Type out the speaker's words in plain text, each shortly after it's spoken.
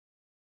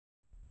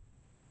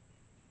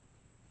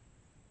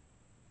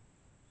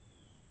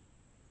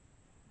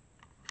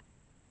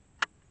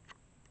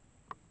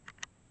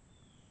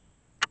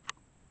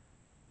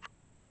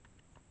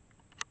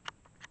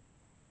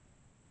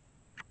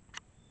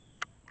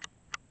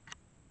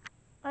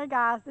Hey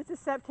guys, this is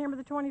September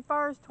the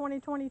 21st,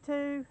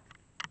 2022.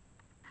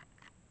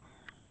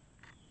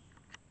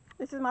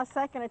 This is my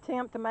second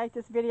attempt to make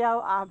this video.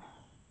 I've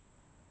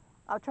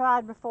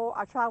tried before.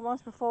 I tried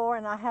once before,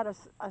 and I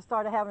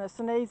started having a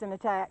sneezing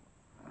attack.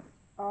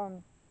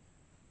 I've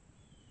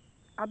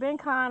been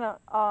kind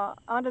of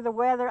under the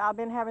weather. I've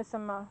been having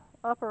some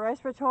upper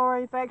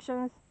respiratory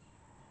infections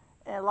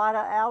and a lot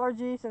of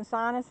allergies and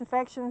sinus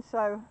infections.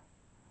 So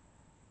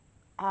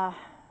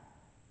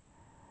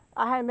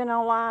I hadn't been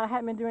online. I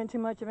hadn't been doing too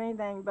much of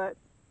anything, but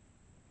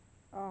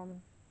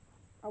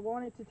I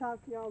wanted to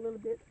talk to y'all a little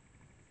bit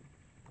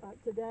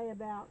today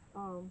about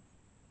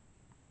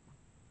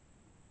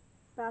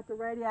the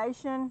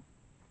radiation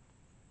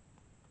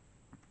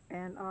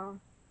and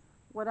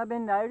what I've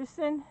been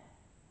noticing.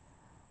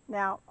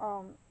 Now,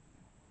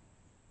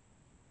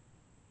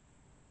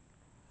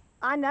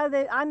 I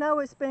know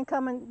it's been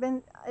coming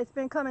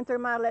through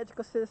my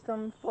electrical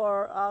system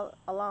for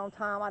a long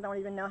time. I don't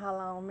even know how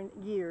long, I mean,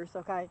 years,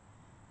 okay.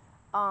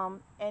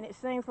 And it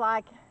seems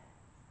like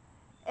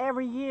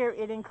every year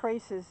it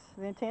increases,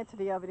 the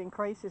intensity of it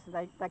increases.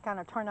 They kind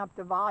of turn up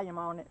the volume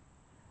on it,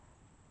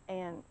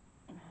 and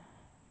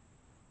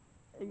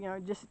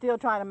just still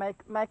trying to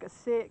make us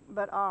sick.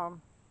 But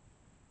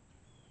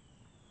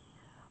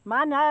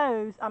my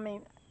nose, I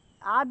mean,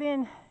 I've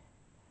been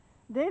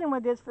dealing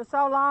with this for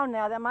so long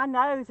now that my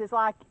nose is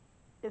like,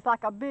 it's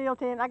like a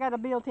built-in, I got a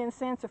built-in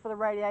sensor for the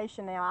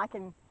radiation now. I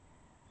can,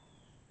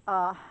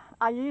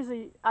 I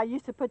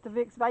used to put the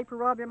Vicks Vapor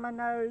Rub in my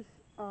nose,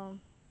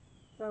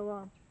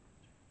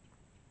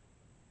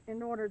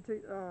 in order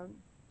to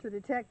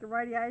detect the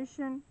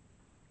radiation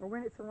or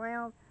when it's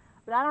around.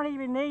 But I don't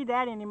even need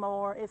that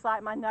anymore. It's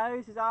like my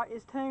nose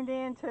is tuned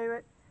into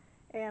it,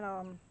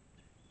 and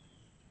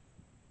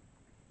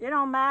it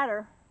don't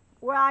matter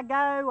where I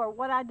go or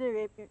what I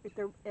do.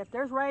 If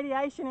there's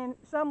radiation in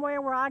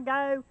somewhere where I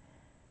go,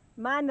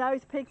 my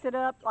nose picks it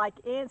up like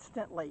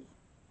instantly.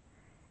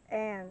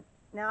 And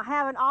now I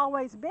haven't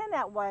always been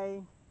that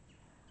way,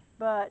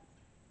 but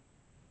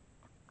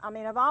I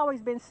mean, I've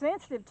always been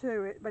sensitive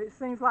to it, but it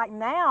seems like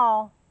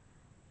now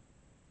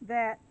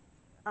that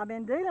I've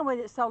been dealing with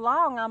it so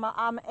long,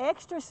 I'm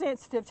extra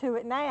sensitive to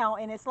it now,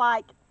 and it's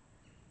like,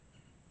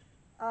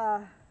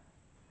 I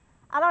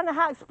don't know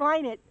how to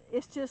explain it.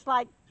 It's just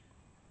like,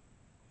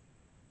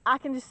 I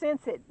can just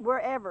sense it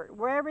wherever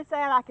it's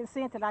at. I can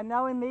sense it. I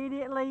know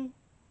immediately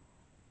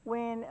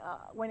when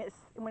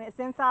it's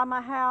inside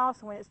my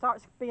house, when it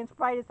starts being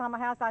sprayed inside my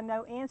house. I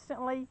know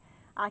instantly.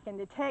 I can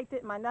detect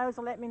it. My nose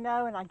will let me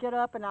know, and I get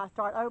up and I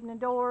start opening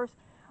doors,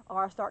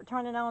 or I start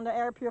turning on the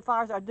air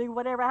purifiers, or do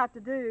whatever I have to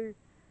do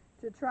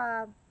to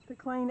try to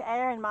clean the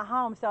air in my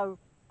home. So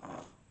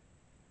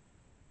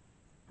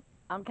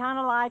I'm kind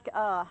of like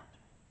a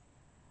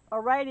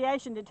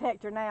radiation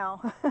detector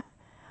now.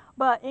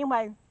 But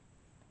anyway,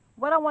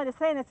 what I want to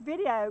say in this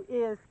video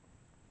is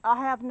I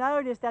have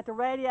noticed that the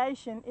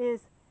radiation is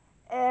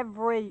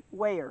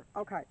everywhere.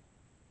 Okay.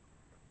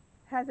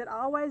 Has it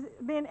always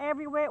been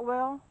everywhere?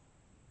 Well,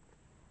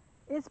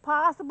 it's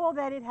possible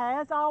that it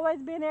has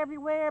always been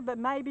everywhere, but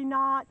maybe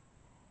not.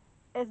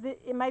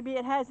 Maybe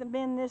it hasn't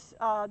been this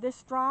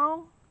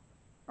strong,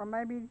 or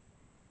maybe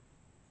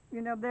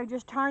they're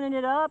just turning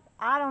it up.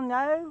 I don't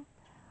know.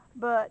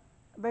 But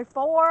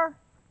before,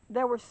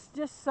 there were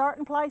just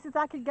certain places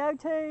I could go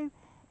to,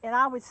 and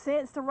I would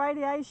sense the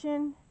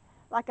radiation.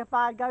 Like if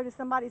I'd go to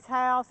somebody's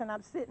house and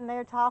I'm sitting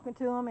there talking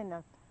to them, and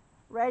the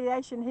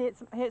radiation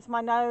hits my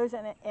nose,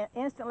 and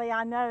instantly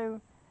I know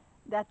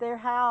that their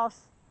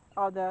house,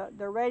 or the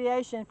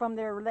radiation from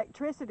their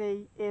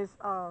electricity is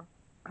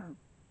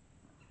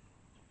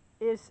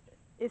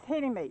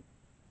hitting me.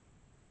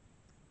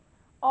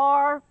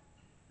 Or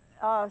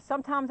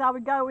sometimes I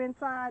would go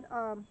inside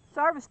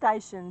service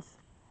stations,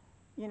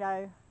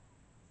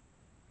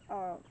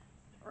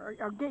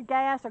 or get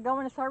gas, or go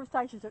into service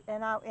stations,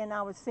 and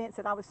I would sense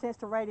it. I would sense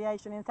the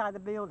radiation inside the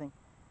building,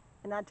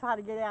 and I'd try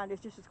to get out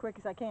just as quick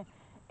as I can.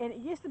 And it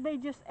used to be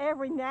just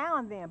every now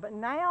and then, but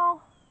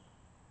now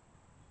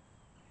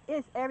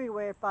it's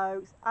everywhere,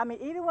 folks. I mean,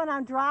 even when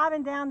I'm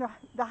driving down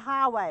the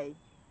highway,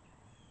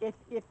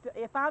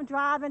 if I'm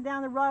driving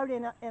down the road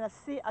in a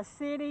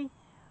city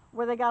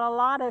where they got a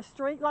lot of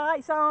street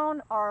lights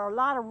on, or a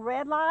lot of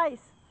red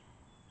lights,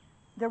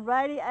 the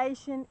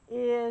radiation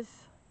is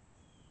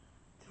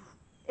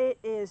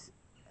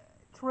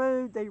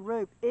through the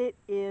roof. It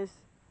is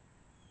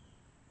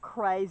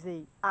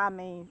crazy. I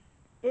mean,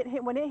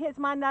 when it hits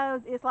my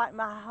nose, it's like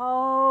my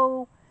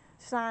whole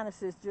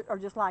sinuses are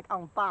just like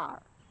on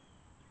fire.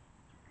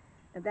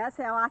 And that's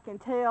how I can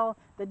tell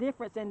the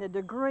difference in the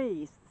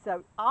degrees.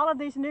 So all of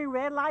these new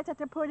red lights that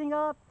they're putting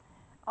up,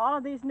 all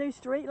of these new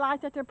street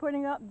lights that they're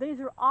putting up, these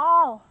are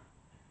all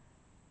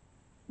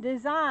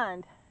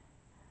designed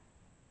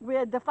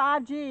with the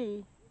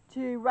 5G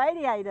to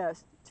radiate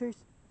us, to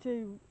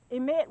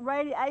emit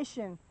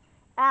radiation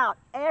out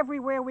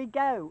everywhere we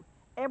go.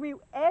 Every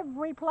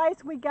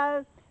place we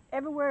go,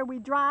 everywhere we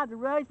drive, the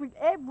roads,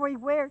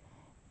 everywhere.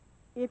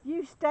 If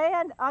you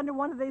stand under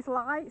one of these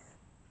lights,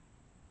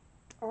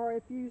 or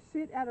if you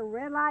sit at a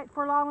red light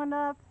for long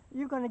enough,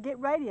 you're going to get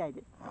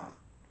radiated.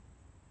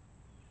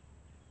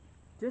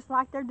 Just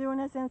like they're doing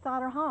this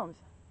inside our homes.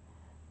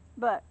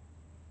 But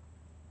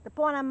the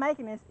point I'm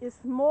making is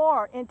it's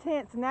more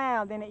intense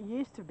now than it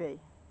used to be.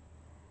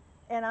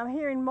 And I'm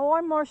hearing more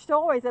and more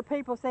stories of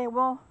people saying,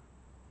 well,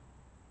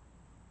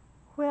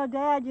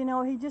 Dad, you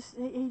know, he just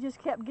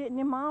kept getting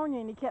pneumonia,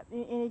 and he'd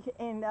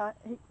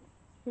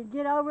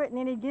get over it, and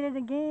then he'd get it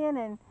again,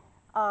 and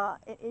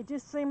it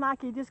just seemed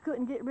like he just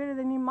couldn't get rid of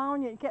the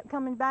pneumonia. It kept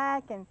coming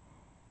back, and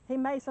he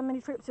made so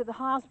many trips to the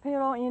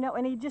hospital, and, you know,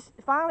 and he just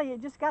finally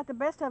it just got the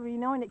best of him, you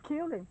know, and it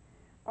killed him.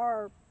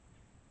 Or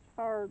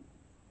I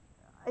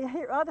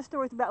hear other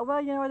stories about,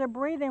 well, you know, her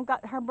breathing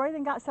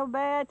got so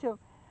bad till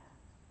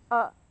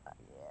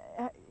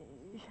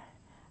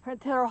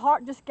her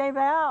heart just gave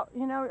out,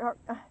 you know,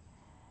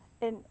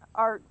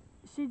 or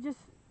she just,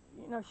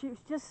 you know, she was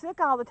just sick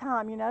all the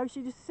time, you know,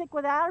 she just sick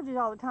with allergies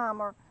all the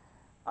time, or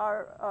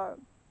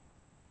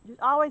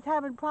just always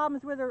having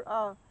problems with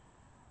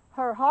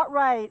her heart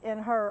rate,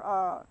 and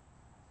her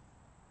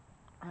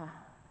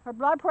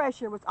blood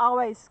pressure was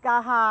always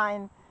sky high,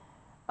 and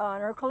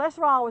her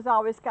cholesterol was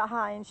always sky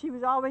high, and she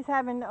was always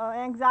having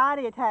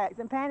anxiety attacks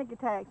and panic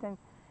attacks, and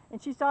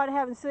she started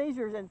having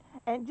seizures,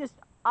 and just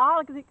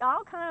all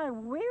kind of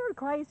weird,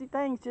 crazy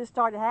things just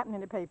started happening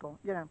to people,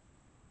 you know.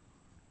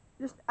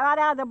 Just right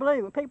out of the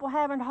blue. People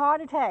having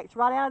heart attacks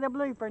right out of the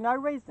blue for no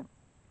reason.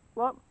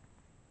 Well,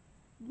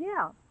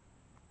 yeah.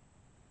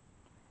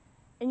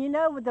 And you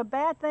know, the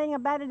bad thing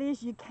about it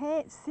is you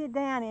can't sit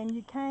down and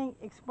you can't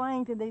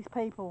explain to these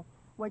people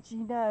what you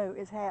know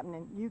is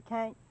happening. You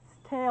can't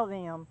tell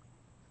them.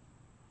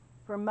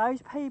 For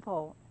most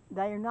people,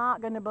 they're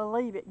not going to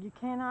believe it. You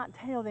cannot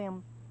tell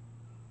them,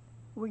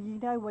 well, you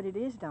know what it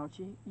is, don't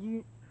you?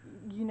 You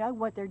know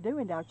what they're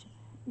doing, don't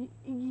you?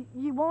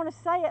 You want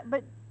to say it,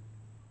 but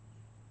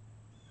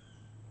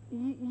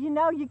you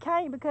know you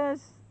can't,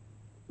 because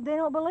they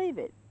don't believe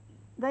it.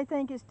 They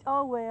think it's,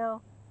 oh,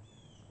 well,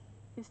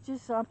 it's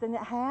just something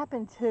that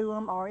happened to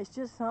them, or it's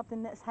just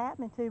something that's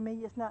happening to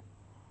me. It's not.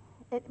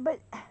 And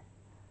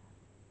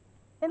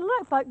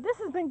look, folks, this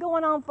has been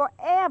going on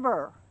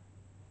forever.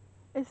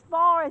 As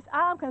far as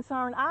I'm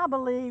concerned, I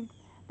believe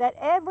that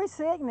every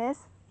sickness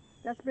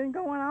that's been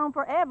going on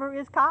forever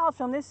is caused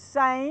from this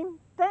same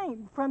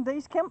thing, from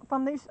these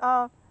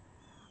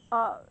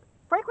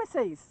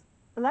frequencies,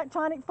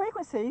 electronic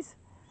frequencies,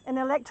 and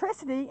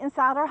electricity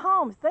inside our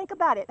homes. Think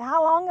about it.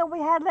 How long have we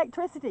had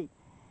electricity?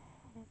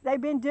 They've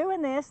been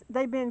doing this.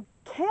 They've been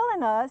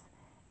killing us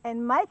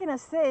and making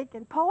us sick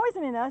and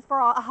poisoning us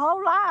for our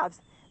whole lives.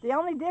 The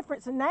only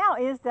difference now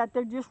is that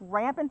they're just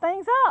ramping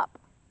things up.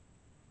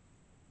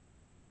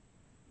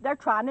 They're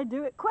trying to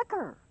do it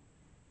quicker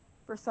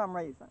for some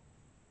reason.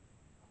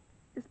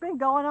 It's been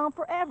going on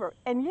forever.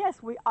 And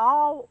yes, we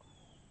all,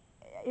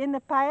 in the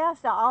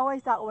past, I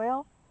always thought,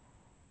 well,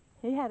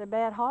 he had a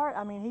bad heart.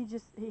 I mean,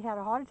 he had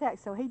a heart attack,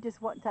 so he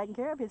just wasn't taking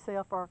care of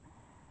himself, or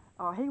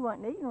he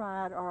wasn't eating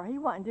right, or he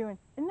wasn't doing.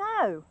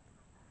 No,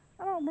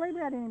 I don't believe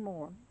that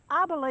anymore.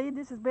 I believe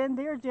this has been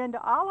their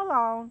agenda all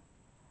along,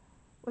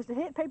 was to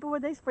hit people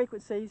with these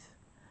frequencies,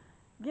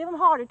 give them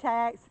heart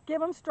attacks, give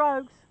them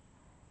strokes,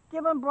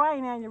 give them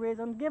brain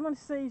aneurysms, give them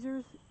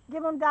seizures,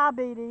 give them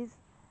diabetes,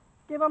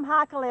 give them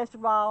high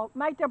cholesterol,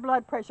 make their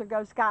blood pressure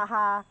go sky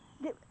high.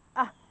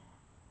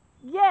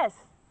 Yes,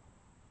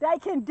 they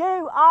can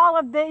do all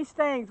of these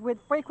things with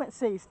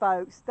frequencies,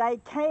 folks. They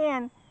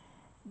can.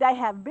 They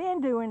have been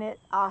doing it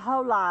our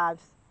whole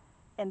lives,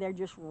 and they're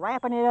just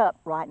ramping it up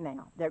right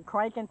now. They're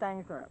cranking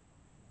things up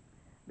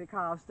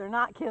because they're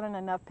not killing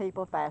enough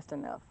people fast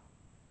enough.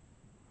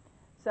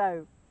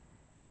 So,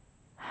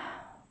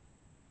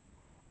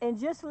 and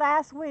just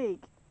last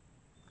week,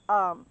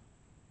 I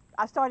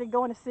started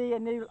going to see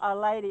a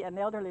lady, an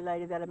elderly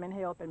lady that I've been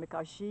helping,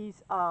 because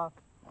she's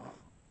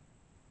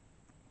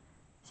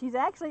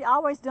actually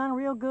always done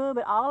real good,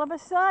 but all of a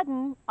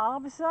sudden,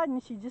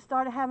 she just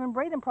started having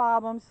breathing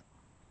problems,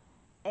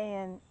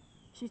 and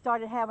she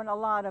started having a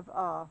lot of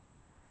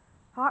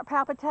heart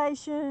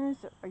palpitations.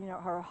 You know,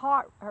 her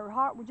heart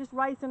was just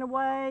racing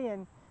away,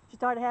 and she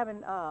started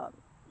having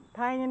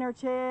pain in her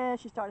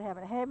chest. She started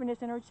having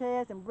heaviness in her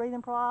chest and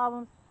breathing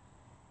problems,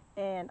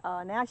 and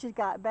now she's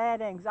got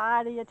bad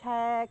anxiety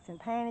attacks and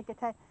panic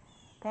attacks,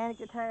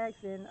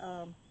 and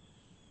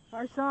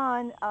her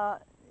son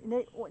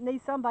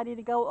needs somebody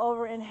to go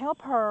over and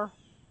help her,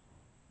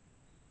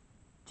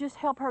 just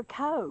help her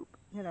cope,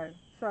 you know.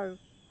 So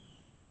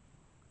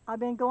I've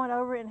been going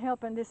over and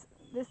helping this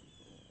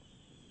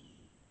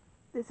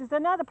is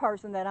another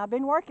person that I've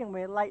been working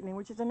with lately,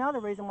 which is another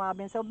reason why I've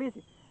been so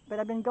busy. But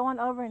I've been going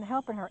over and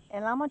helping her,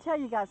 and I'm going to tell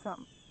you guys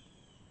something.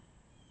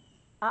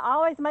 I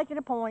always make it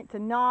a point to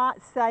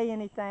not say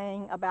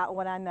anything about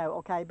what I know,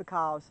 okay?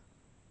 Because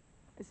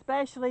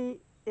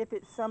especially if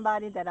it's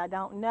somebody that I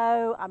don't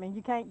know, I mean,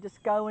 you can't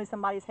just go in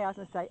somebody's house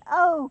and say,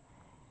 oh,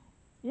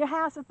 your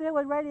house is filled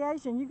with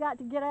radiation, you got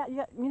to get out.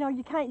 You know,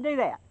 you can't do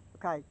that,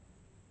 okay?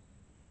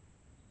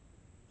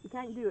 You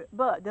can't do it.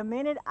 But the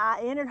minute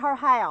I entered her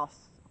house,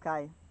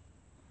 okay,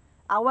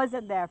 I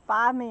wasn't there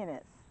 5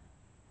 minutes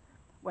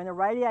when the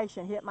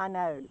radiation hit my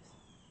nose.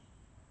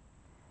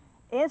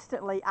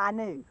 Instantly, I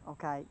knew,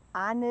 okay?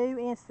 I knew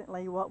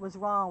instantly what was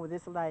wrong with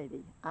this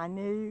lady. I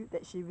knew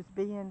that she was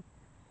being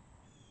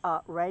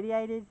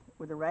radiated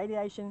with the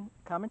radiation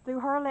coming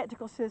through her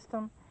electrical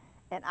system,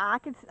 and I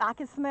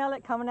could smell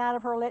it coming out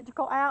of her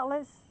electrical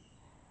outlets.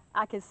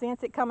 I could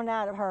sense it coming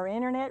out of her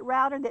internet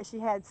router that she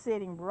had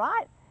sitting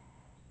right.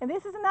 And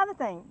this is another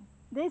thing.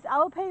 These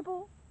old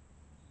people,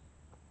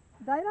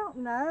 they don't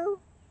know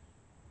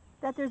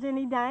that there's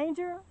any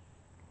danger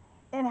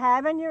in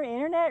having your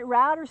internet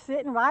router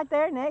sitting right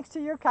there next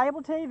to your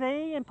cable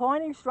TV and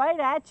pointing straight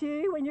at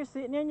you when you're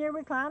sitting in your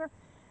recliner.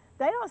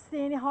 They don't see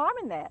any harm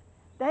in that.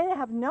 They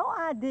have no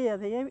idea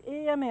the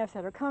EMFs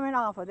that are coming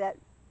off of that,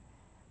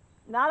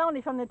 not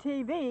only from the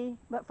TV,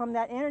 but from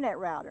that internet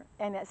router,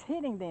 and that's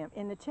hitting them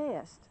in the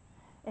chest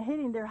and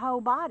hitting their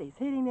whole bodies,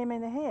 hitting them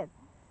in the head.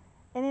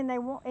 And then they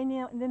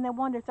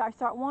wonder,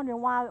 start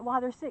wondering why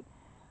they're sick.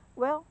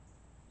 Well,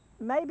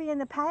 maybe in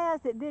the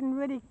past it didn't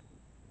really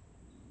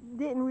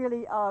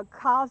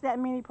cause that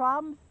many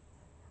problems.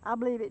 I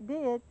believe it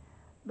did,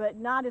 but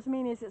not as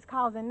many as it's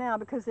causing now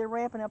because they're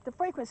ramping up the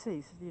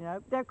frequencies. You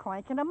know, they're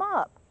cranking them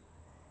up.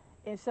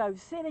 And so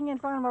sitting in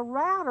front of a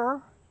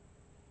router,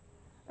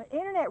 an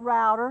internet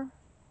router,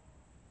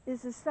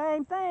 is the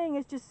same thing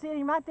as just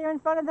sitting right there in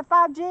front of the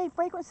 5G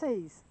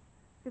frequencies,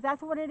 because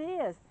that's what it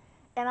is.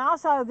 And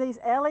also these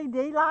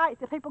LED lights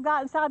that people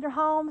got inside their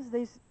homes,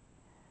 these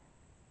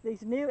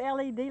new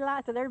LED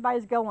lights that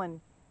everybody's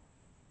going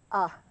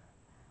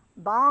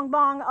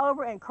bong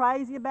over and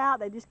crazy about.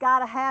 They just got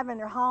to have in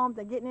their homes.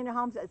 They're getting in their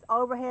homes. It's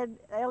overhead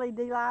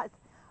LED lights.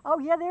 Oh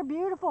yeah, they're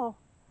beautiful.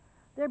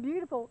 They're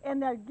beautiful,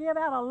 and they give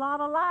out a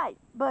lot of light.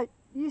 But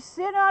you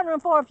sit under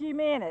them for a few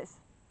minutes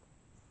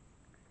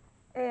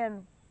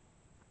and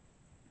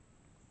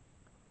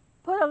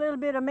put a little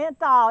bit of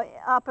menthol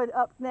up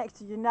next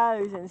to your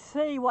nose and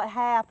see what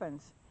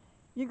happens.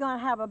 You're going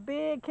to have a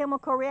big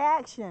chemical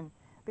reaction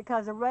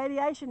because the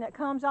radiation that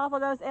comes off of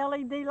those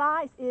LED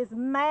lights is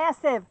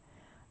massive.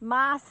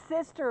 My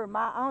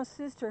own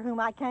sister,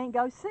 whom I can't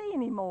go see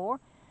anymore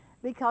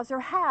because her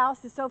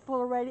house is so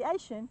full of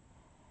radiation,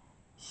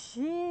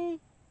 she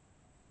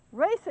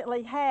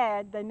recently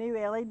had the new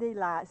LED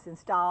lights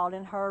installed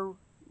in her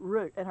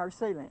roof, in her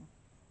ceiling.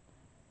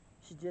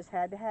 She just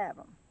had to have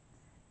them.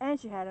 And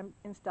she had them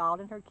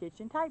installed in her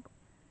kitchen table.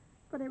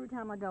 But every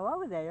time I go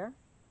over there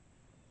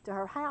to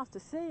her house to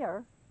see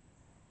her,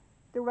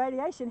 the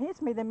radiation hits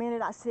me the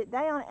minute I sit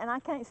down, and I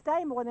can't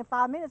stay more than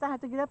 5 minutes. I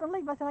have to get up and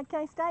leave. I said, I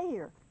can't stay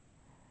here.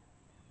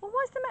 Well,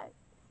 what's the matter?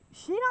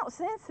 She don't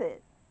sense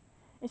it.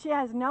 And she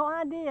has no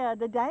idea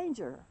the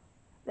danger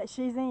that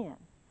she's in.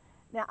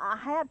 Now, I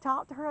have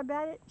talked to her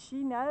about it.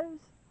 She knows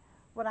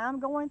what I'm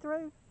going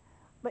through.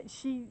 But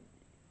she's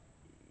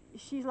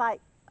like,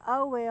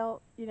 oh,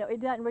 well, you know, it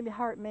doesn't really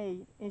hurt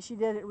me. And she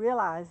doesn't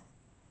realize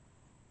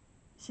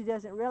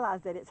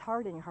that it's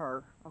hurting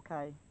her,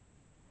 okay?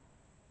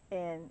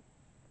 And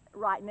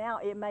right now,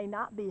 it may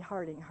not be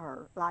hurting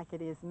her like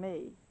it is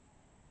me.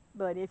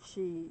 But if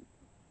she's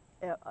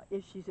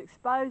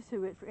exposed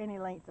to it for any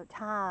length of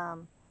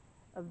time,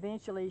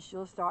 eventually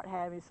she'll start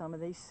having some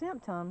of these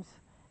symptoms,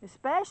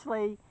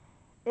 especially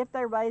if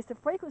they raise the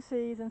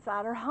frequencies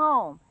inside her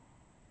home.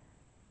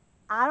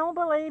 I don't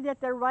believe that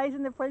they're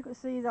raising the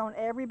frequencies on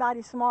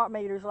everybody's smart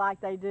meters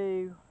like they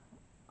do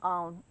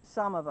on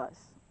some of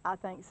us. I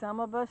think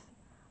some of us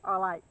are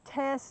like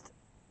test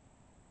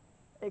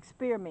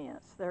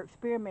experiments. They're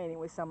experimenting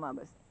with some of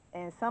us.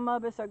 And some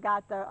of us they've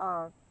got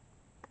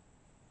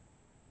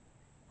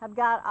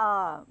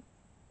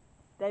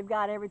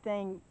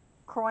everything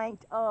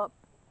cranked up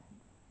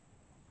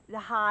the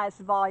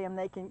highest volume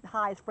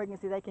highest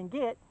frequency they can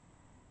get,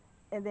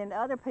 and then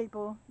other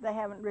people, they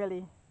haven't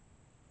really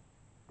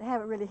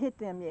hit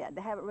them yet.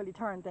 They haven't really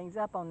turned things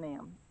up on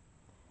them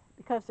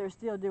because they're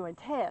still doing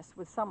tests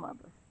with some of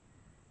us.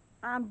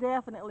 I'm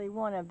definitely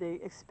one of the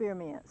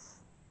experiments.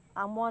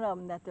 I'm one of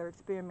them that they're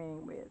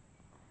experimenting with.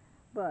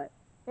 But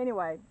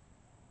anyway,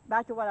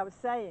 back to what I was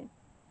saying.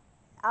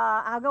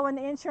 I'll go in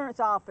the insurance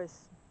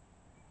office.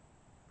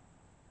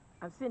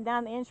 I'm sitting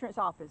down in the insurance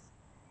office,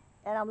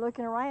 and I'm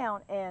looking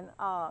around, and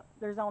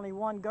there's only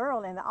one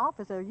girl in the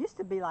office. There used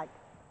to be like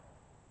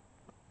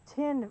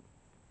 10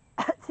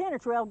 or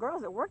 12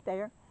 girls that work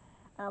there.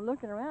 And I'm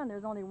looking around,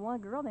 there's only one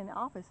girl in the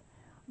office.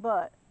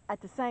 But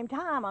at the same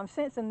time, I'm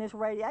sensing this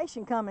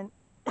radiation coming.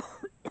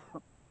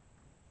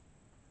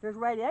 There's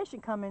radiation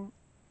coming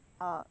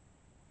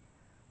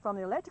from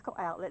the electrical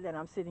outlet that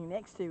I'm sitting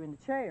next to in the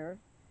chair,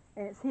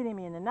 and it's hitting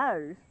me in the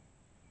nose.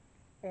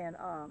 And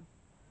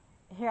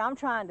here I'm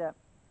trying to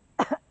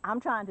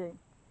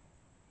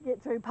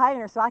get through paying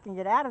her so I can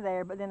get out of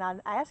there. But then I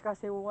asked her, I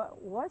said, well,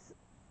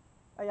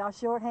 are y'all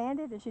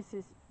short-handed? And she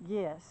says,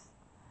 yes.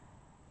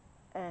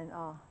 And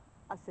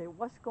I said,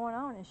 what's going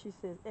on? And she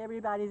says,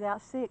 everybody's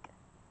out sick.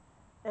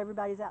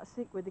 Everybody's out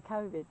sick with the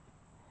COVID.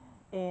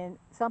 And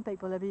some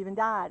people have even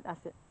died. I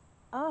said,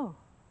 oh.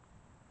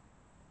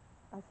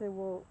 I said,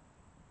 well,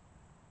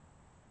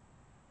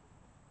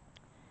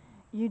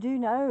 you do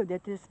know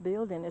that this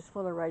building is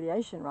full of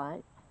radiation,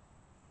 right?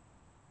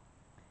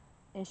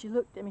 And she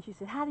looked at me, she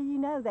said, how do you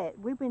know that?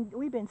 We've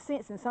been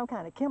sensing some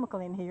kind of chemical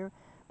in here,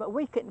 but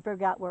we couldn't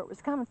figure out where it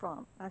was coming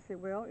from. I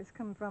said, well, it's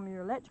coming from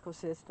your electrical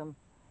system,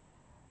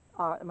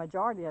 or the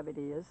majority of it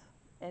is,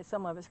 and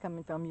some of it's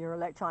coming from your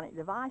electronic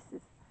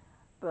devices,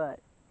 but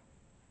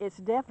it's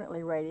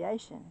definitely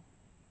radiation.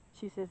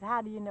 She says,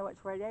 how do you know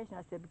it's radiation?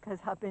 I said, because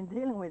I've been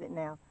dealing with it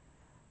now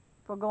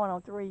for going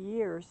on 3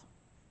 years.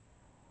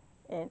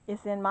 And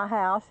it's in my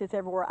house, it's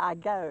everywhere I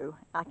go.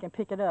 I can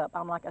pick it up.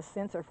 I'm like a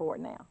sensor for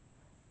it now.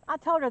 I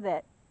told her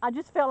that. I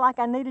just felt like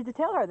I needed to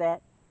tell her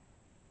that.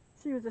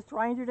 She was a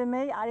stranger to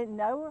me. I didn't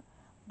know her.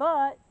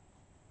 But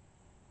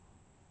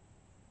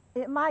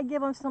it might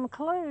give them some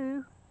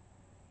clue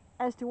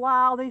as to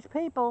why all these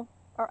people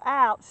are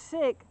out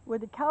sick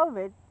with the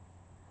COVID.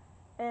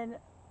 And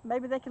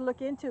maybe they can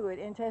look into it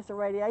and test the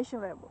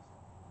radiation levels.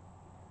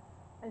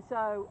 And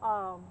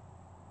so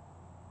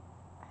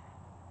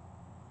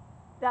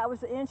that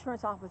was the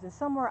insurance office. And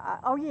somewhere,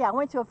 oh yeah, I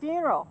went to a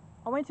funeral.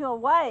 I went to a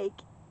wake.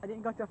 I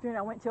didn't go to a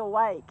funeral. I went to a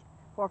wake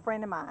for a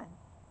friend of mine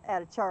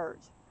at a church.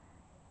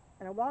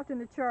 And I walked in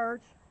the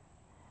church,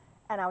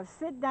 and I was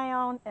sitting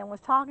down and was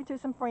talking to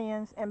some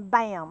friends, and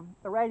bam,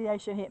 the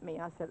radiation hit me.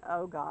 And I said,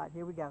 oh God,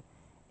 here we go.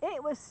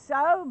 It was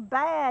so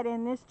bad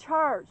in this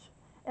church.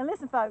 And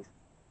listen, folks,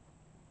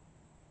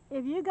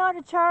 if you go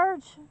to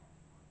church,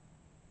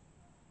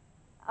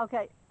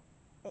 okay,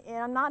 and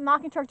I'm not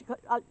knocking church,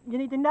 you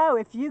need to know,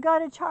 if you go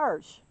to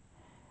church,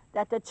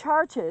 that the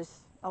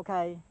churches,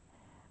 okay,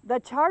 the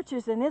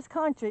churches in this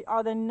country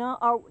are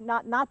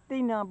not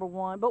the number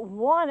one, but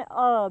one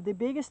of the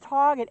biggest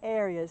target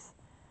areas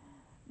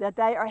that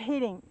they are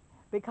hitting,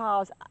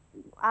 because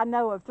I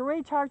know of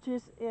 3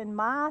 churches in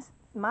my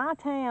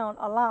town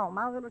alone,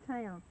 my little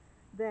town,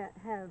 that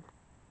have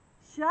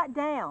shut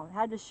down,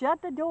 had to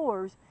shut the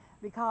doors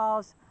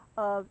because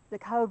of the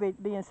COVID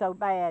being so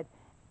bad,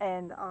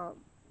 and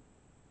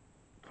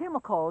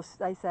chemicals,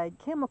 they say,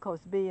 chemicals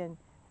being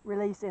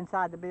released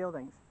inside the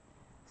buildings.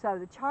 So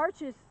the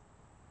churches,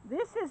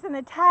 this is an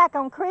attack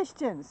on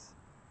Christians.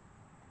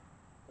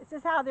 This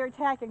is how they're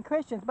attacking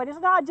Christians, but it's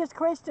not just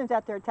Christians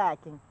that they're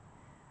attacking.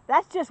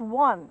 That's just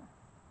one.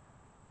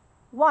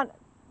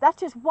 That's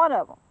just one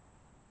of them.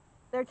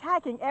 They're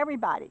attacking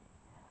everybody.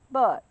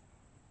 But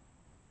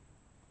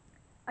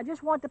I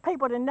just want the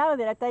people to know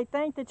that if they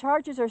think the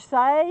churches are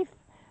safe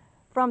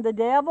from the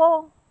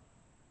devil,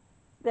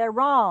 they're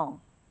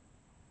wrong.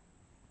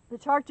 The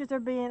churches are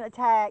being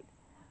attacked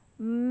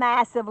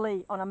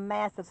massively, on a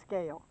massive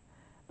scale.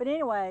 But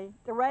anyway,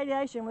 the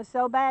radiation was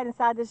so bad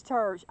inside this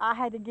church, I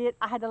had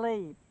to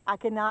leave. I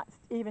could not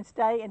even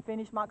stay and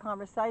finish my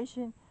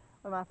conversation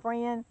with my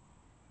friend.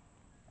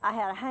 I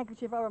had a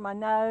handkerchief over my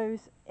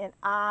nose, and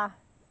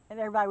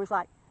everybody was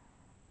like,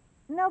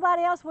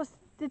 nobody else was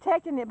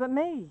detecting it but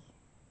me.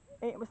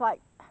 It was like,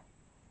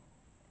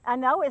 I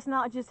know it's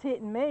not just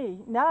hitting me.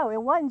 No,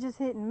 it wasn't just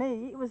hitting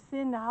me. It was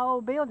in the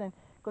whole building,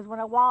 because when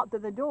I walked to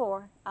the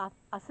door, I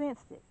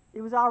sensed it.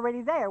 It was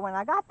already there when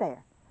I got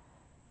there.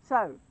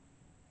 So,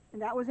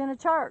 and that was in a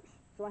church,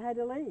 so I had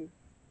to leave.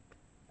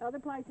 Other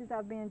places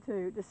I've been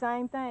to, the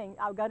same thing.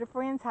 I'll go to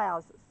friends'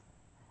 houses.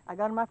 I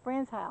go to my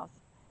friend's house,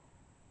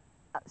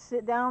 I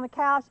sit down on the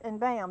couch, and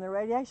bam, the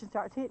radiation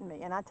starts hitting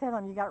me. And I tell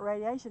them, you got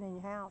radiation in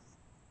your house.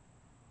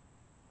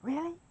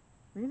 Really?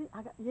 Really?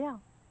 Yeah,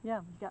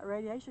 you got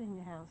radiation in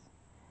your house.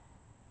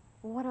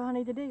 Well, what do I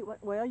need to do?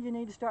 Well, you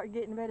need to start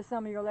getting rid of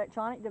some of your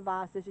electronic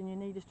devices, and you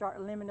need to start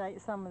eliminating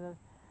some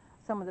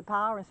of the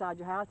power inside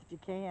your house if you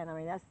can. I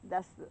mean,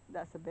 that's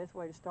the best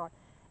way to start.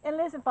 And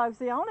listen, folks,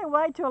 the only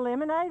way to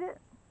eliminate it,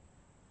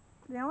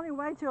 the only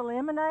way to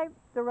eliminate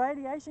the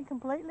radiation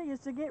completely is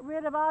to get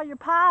rid of all your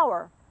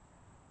power.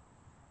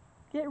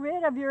 Get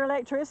rid of your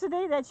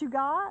electricity that you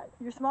got,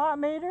 your smart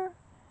meter.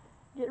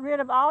 Get rid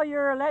of all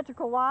your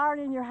electrical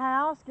wiring in your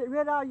house. Get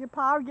rid of all your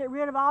power. Get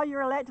rid of all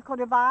your electrical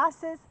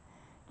devices.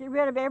 Get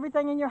rid of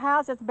everything in your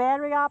house that's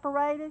battery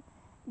operated.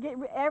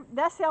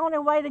 That's the only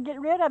way to get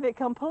rid of it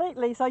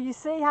completely. So you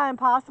see how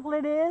impossible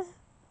it is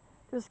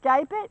to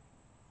escape it?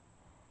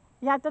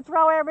 You have to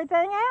throw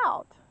everything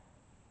out.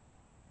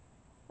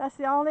 That's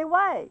the only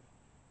way.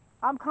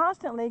 I'm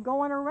constantly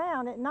going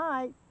around at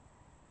night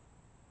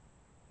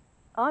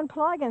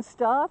unplugging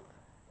stuff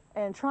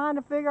and trying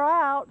to figure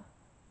out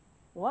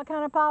what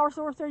kind of power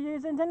source they're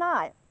using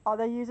tonight. Are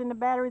they using the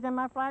batteries in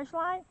my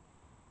flashlight?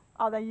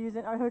 Are they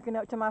hooking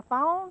up to my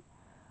phone?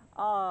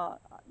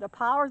 The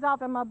power's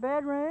off in my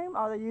bedroom.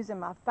 Are they using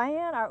my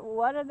fan? Or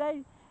what are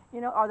they?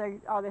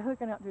 Are they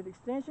hooking up to the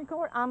extension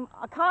cord? I'm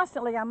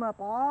up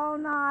all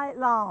night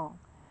long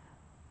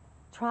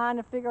trying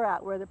to figure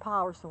out where the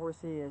power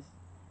source is,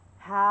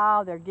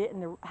 how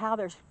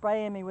they're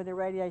spraying me with the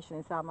radiation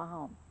inside my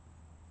home.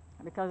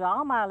 Because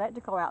all my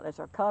electrical outlets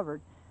are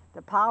covered,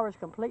 the power is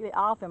completely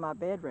off in my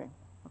bedroom.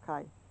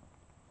 Okay.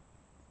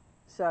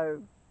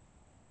 So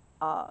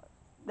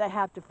they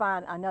have to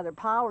find another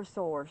power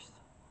source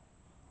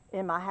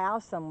in my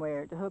house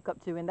somewhere to hook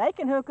up to, and they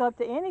can hook up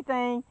to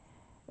anything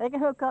They can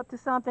hook up to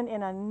something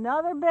in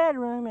another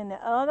bedroom in the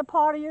other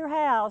part of your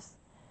house.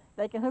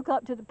 They can hook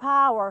up to the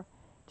power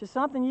to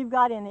something you've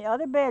got in the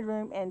other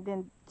bedroom, and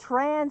then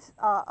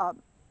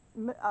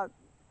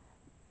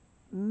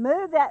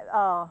move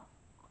that,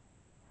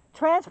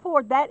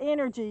 transport that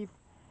energy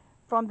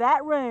from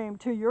that room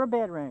to your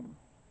bedroom,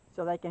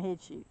 so they can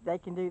hit you. They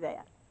can do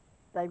that.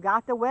 They've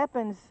got the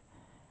weapons.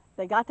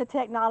 They got the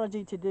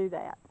technology to do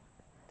that.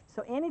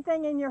 So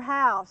anything in your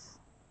house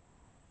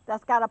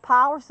that's got a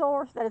power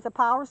source, that is a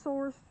power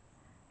source,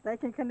 they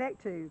can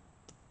connect to,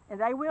 and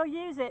they will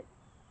use it.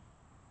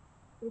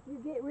 If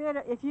you get rid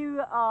of, if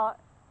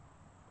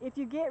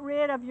you get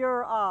rid of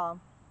your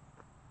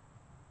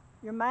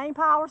main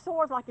power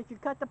source, like if you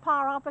cut the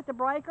power off at the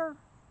breaker,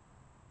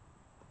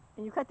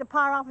 and you cut the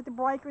power off at the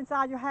breaker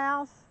inside your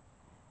house,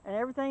 and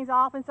everything's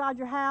off inside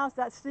your house,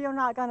 that's still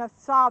not going to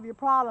solve your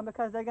problem,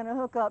 because they're going to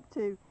hook up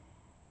to,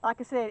 like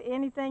I said,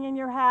 anything in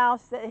your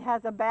house that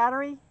has a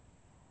battery.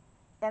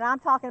 And I'm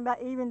talking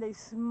about even the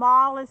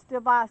smallest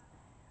device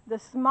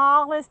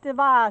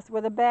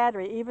with a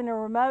battery, even a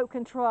remote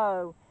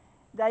control,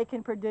 they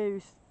can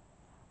produce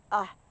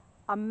a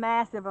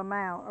massive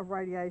amount of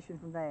radiation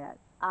from that.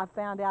 I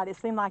found out it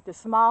seemed like the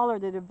smaller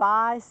the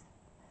device,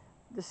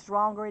 the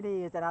stronger it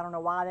is, and I don't know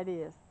why that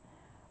is.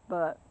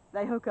 But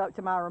they hook up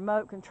to my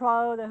remote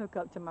control, they hook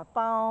up to my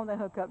phone, they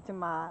hook up to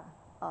my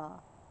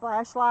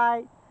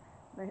flashlight.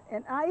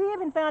 And I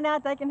even found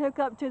out they can hook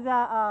up to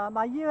the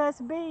my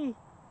USB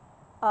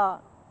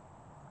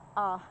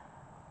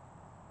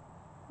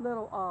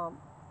little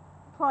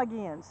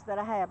plug-ins that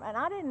I have. And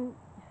I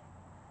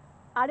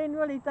didn't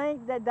really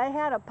think that they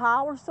had a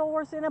power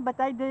source in them, but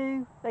they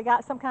do. They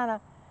got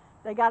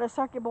they got a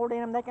circuit board in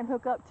them. They can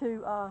hook up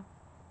to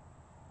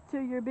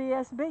your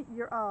BSB,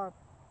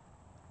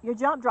 your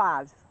jump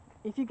drives.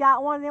 If you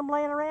got one of them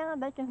laying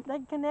around, they can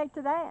connect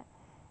to that.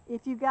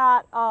 If you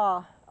got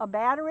a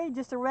battery,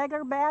 just a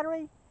regular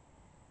battery,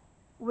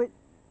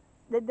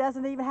 that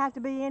doesn't even have to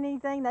be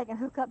anything, they can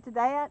hook up to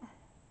that.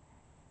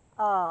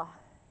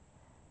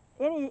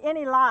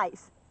 Any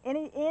lights,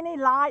 any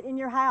light in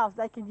your house,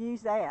 they can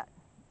use that.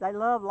 They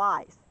love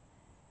lights.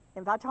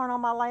 If I turn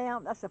on my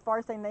lamp, that's the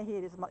first thing they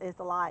hit is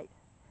the light.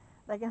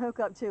 They can hook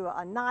up to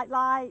a night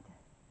light,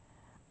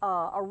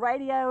 a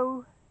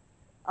radio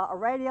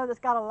that's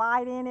got a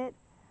light in it,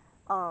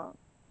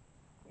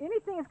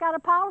 anything that's got a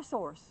power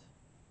source,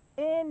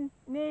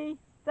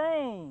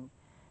 anything.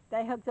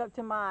 They hooked up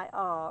to my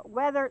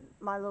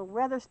my little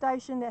weather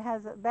station that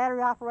has a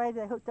battery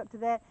operated. They hooked up to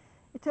that.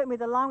 It took me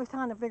the longest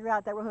time to figure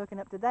out they were hooking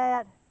up to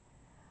that.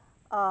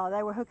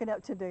 They were hooking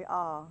up to the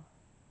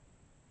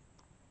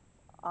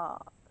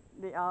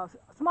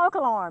smoke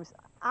alarms.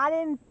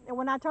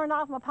 When I turned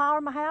off my power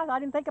in my house, I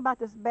didn't think about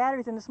the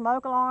batteries and the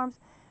smoke alarms.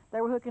 They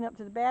were hooking up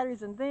to the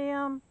batteries in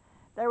them.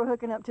 They were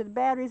hooking up to the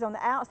batteries on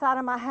the outside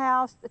of my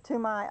house, to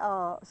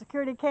my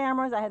security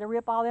cameras. I had to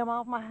rip all them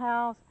off my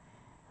house.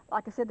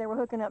 Like I said, they were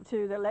hooking up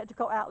to the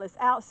electrical outlets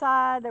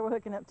outside. They were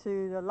hooking up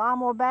to the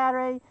lawnmower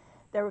battery.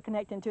 They were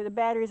connecting to the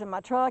batteries in my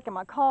truck and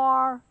my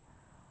car.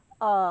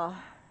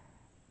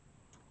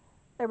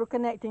 They were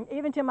connecting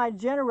even to my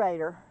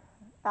generator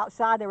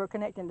outside. They were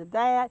connecting to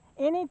that.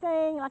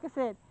 Anything, like I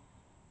said,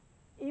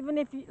 even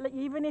if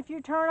you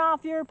turn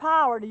off your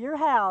power to your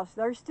house,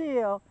 they're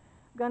still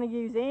going to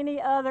use any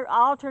other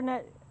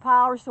alternate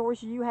power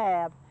source you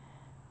have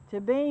to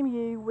beam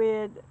you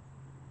with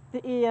the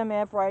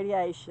EMF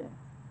radiation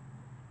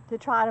to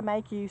try to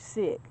make you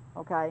sick,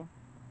 okay?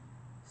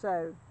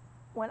 So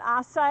when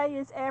I say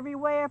it's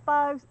everywhere,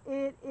 folks,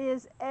 it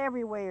is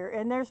everywhere,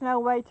 and there's no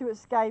way to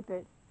escape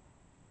it.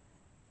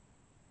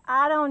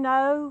 I don't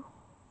know,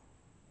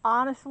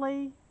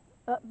 honestly,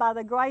 by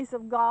the grace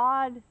of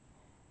God,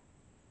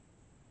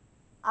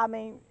 I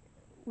mean,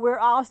 we're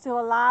all still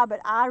alive, but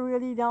I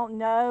really don't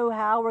know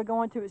how we're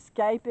going to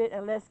escape it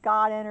unless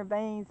God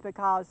intervenes,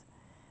 because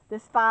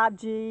this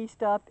 5G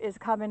stuff is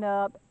coming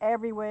up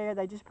everywhere.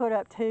 They just put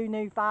up 2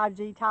 new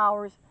 5G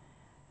towers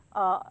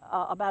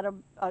about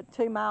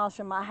 2 miles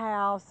from my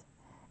house,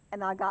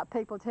 and I got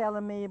people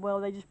telling me,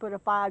 well, they just put a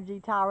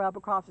 5G tower up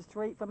across the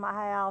street from my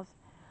house.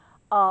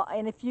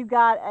 And if you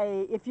got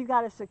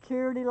a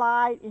security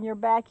light in your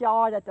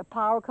backyard that the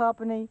power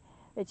company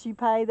that you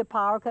pay the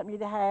power company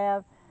to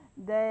have,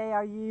 they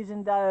are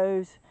using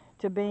those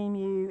to beam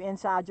you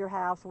inside your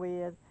house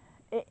with.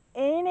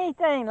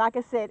 Anything, like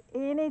I said,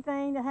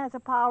 anything that has a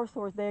power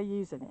source, they're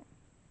using it.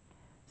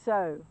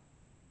 So,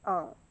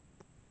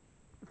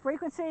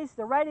 frequencies,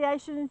 the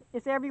radiation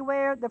is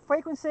everywhere. The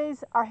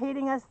frequencies are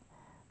hitting us.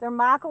 They're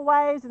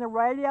microwaves and the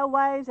radio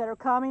waves that are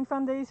coming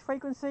from these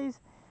frequencies.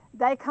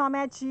 They come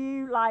at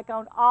you like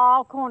on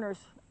all corners,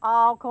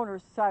 all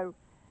corners. So,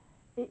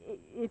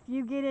 if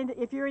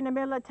you're in the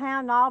middle of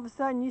town and all of a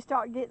sudden you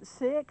start getting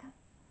sick,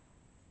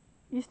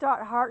 you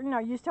start hurting,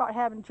 or you start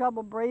having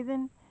trouble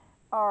breathing,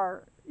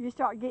 or you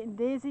start getting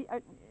dizzy,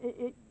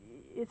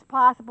 it's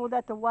possible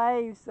that the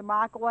waves, the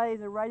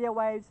microwaves, the radio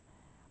waves,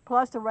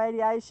 plus the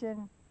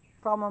radiation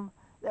from them,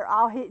 they're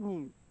all hitting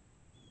you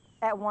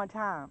at one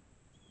time.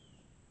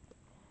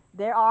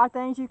 There are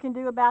things you can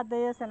do about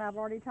this, and I've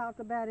already talked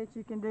about it.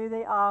 You can do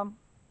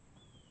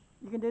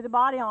the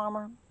body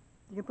armor.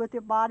 You can put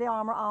the body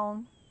armor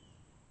on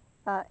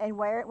and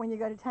wear it when you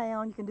go to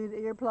town. You can do the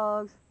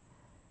earplugs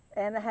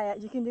and the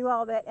hat. You can do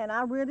all that, and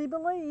I really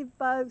believe,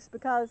 folks,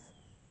 because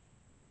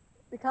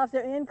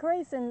they're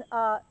increasing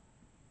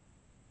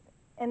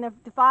and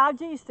the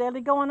 5G is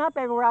steadily going up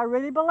everywhere. I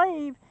really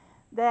believe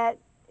that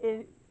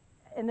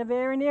in the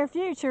very near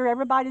future,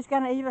 everybody's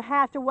going to either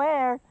have to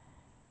wear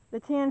the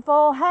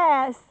tinfoil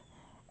hats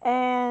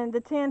and the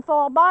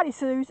tinfoil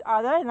bodysuits,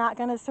 or they're not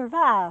going to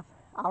survive.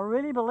 I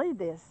really believe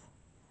this.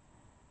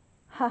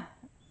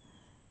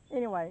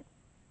 Anyway,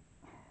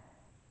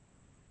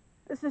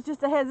 this is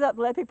just a heads up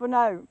to let people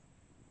know.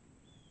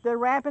 They're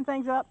ramping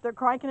things up. They're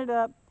cranking it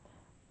up.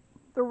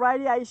 The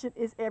radiation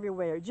is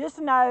everywhere. Just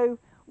know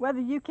whether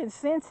you can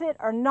sense it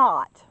or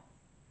not,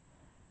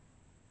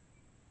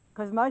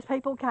 because most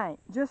people can't.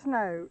 Just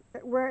know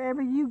that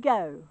wherever you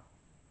go,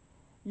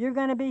 you're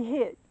going to be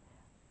hit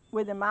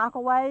with the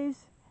microwaves.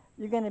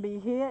 You're going to be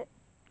hit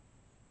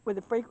with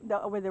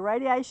the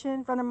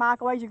radiation from the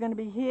microwaves. You're going to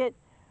be hit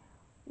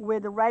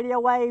with the radio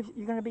waves.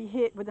 You're going to be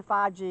hit with the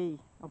 5G,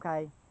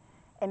 okay?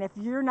 And if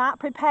you're not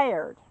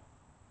prepared,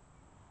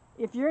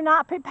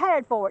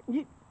 for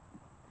it,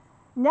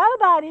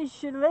 nobody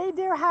should leave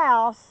their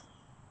house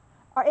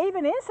or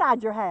even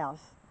inside your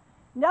house.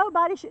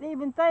 Nobody should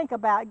even think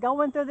about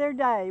going through their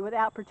day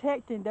without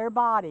protecting their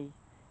body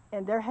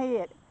and their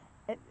head,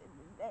 and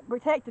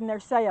protecting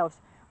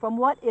themselves from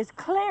what is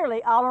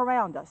clearly all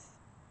around us.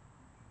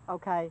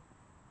 Okay?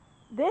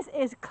 This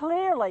is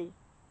clearly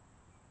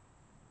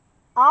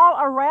all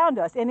around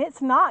us, and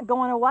it's not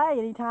going away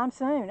anytime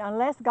soon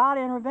unless God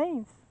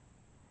intervenes.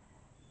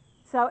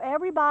 So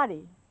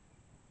everybody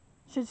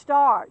should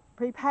start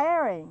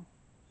preparing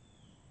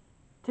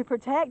to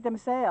protect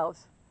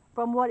themselves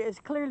from what is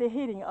clearly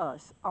hitting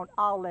us on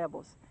all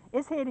levels.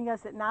 It's hitting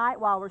us at night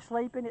while we're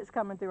sleeping. It's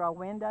coming through our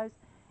windows.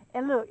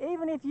 And look,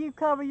 even if you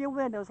cover your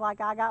windows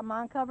like I got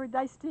mine covered,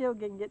 they still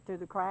can get through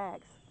the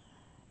cracks.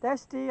 They're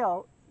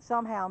still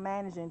somehow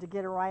managing to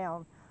get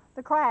around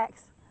the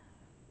cracks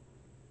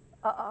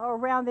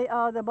around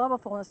the bubble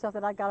foil and stuff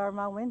that I got over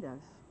my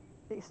windows.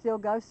 It still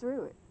goes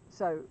through it.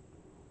 So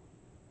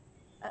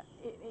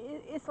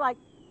it's like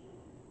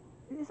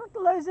a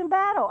losing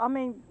battle. I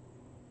mean,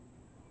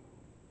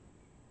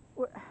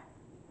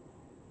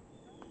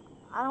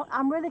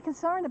 I'm really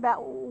concerned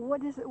about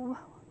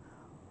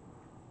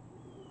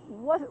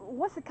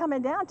what's it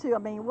coming down to? I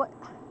mean,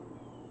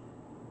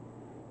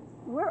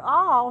 we're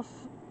all,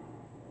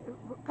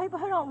 people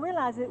who don't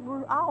realize it,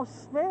 we're all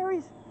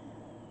very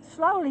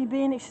slowly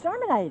being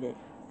exterminated,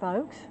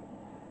 folks.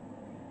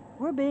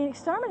 We're being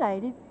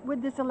exterminated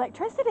with this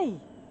electricity,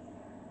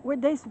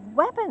 with these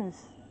weapons,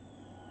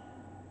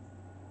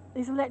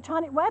 these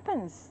electronic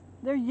weapons.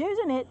 They're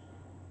using it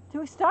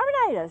to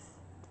exterminate us.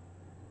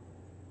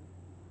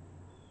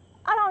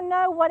 I don't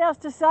know what else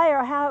to say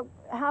or how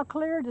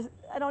clear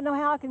I don't know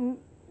how I can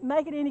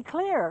make it any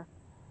clearer.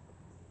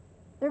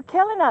 They're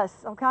killing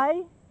us,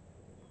 okay?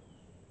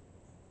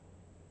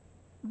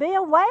 Be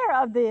aware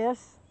of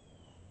this.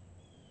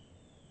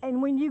 And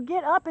when you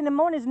get up in the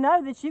mornings,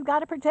 know that you've got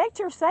to protect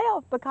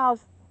yourself,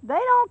 because they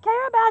don't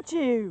care about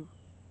you.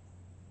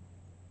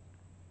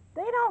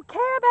 They don't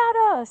care about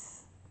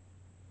us.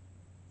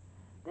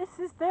 This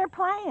is their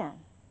plan.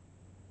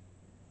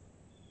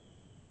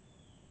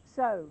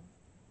 So,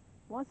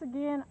 once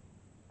again,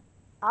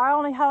 our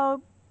only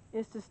hope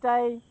is to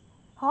stay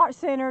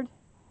heart-centered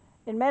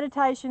in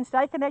meditation,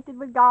 stay connected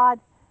with God.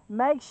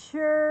 Make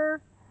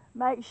sure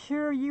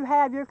you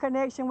have your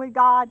connection with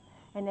God,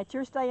 and that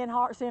you're staying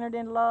heart-centered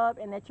in love,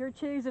 and that you're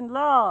choosing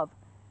love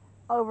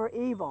over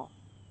evil.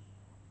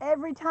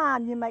 Every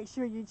time you make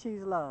sure you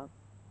choose love.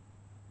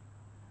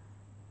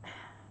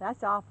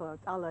 That's all,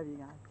 folks. I love you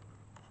guys.